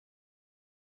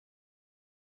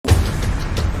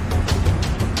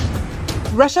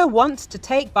Russia wants to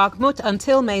take Bakhmut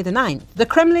until May the 9th. The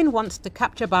Kremlin wants to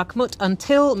capture Bakhmut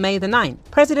until May the 9th.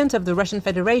 President of the Russian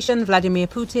Federation Vladimir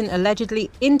Putin allegedly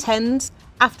intends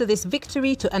after this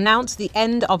victory to announce the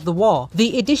end of the war.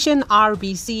 The Edition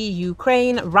RBC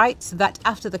Ukraine writes that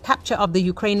after the capture of the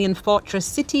Ukrainian Fortress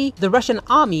City, the Russian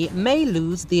army may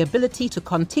lose the ability to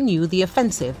continue the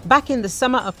offensive. Back in the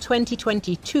summer of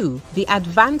 2022, the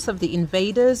advance of the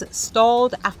invaders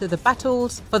stalled after the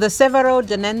battles for the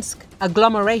Severodonetsk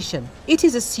agglomeration. It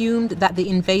is assumed that the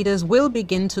invaders will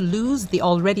begin to lose the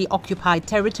already occupied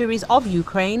territories of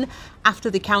Ukraine after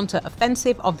the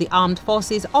counter-offensive of the armed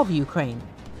forces of Ukraine.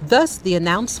 Thus, the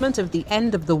announcement of the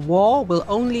end of the war will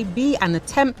only be an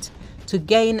attempt to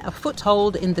gain a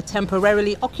foothold in the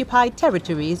temporarily occupied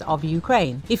territories of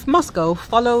Ukraine. If Moscow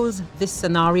follows this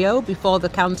scenario before the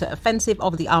counter-offensive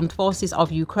of the armed forces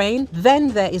of Ukraine, then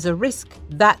there is a risk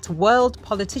that world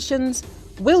politicians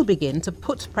will begin to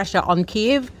put pressure on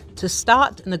Kiev to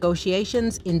start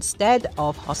negotiations instead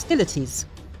of hostilities.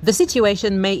 The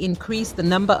situation may increase the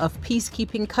number of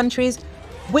peacekeeping countries,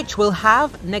 which will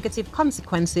have negative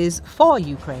consequences for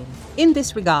Ukraine. In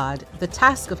this regard, the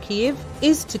task of Kiev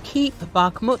is to keep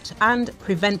Bakhmut and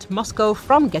prevent Moscow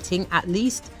from getting at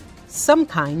least some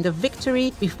kind of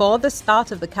victory before the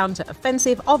start of the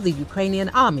counter-offensive of the Ukrainian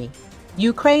army.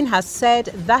 Ukraine has said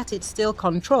that it still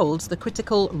controls the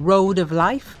critical road of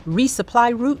life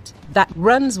resupply route that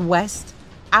runs west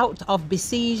out of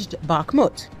besieged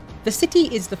Bakhmut. The city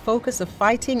is the focus of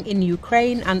fighting in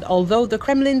Ukraine, and although the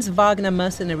Kremlin's Wagner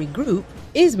mercenary group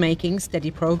is making steady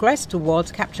progress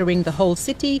towards capturing the whole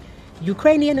city,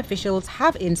 Ukrainian officials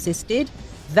have insisted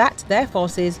that their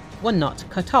forces were not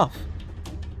cut off.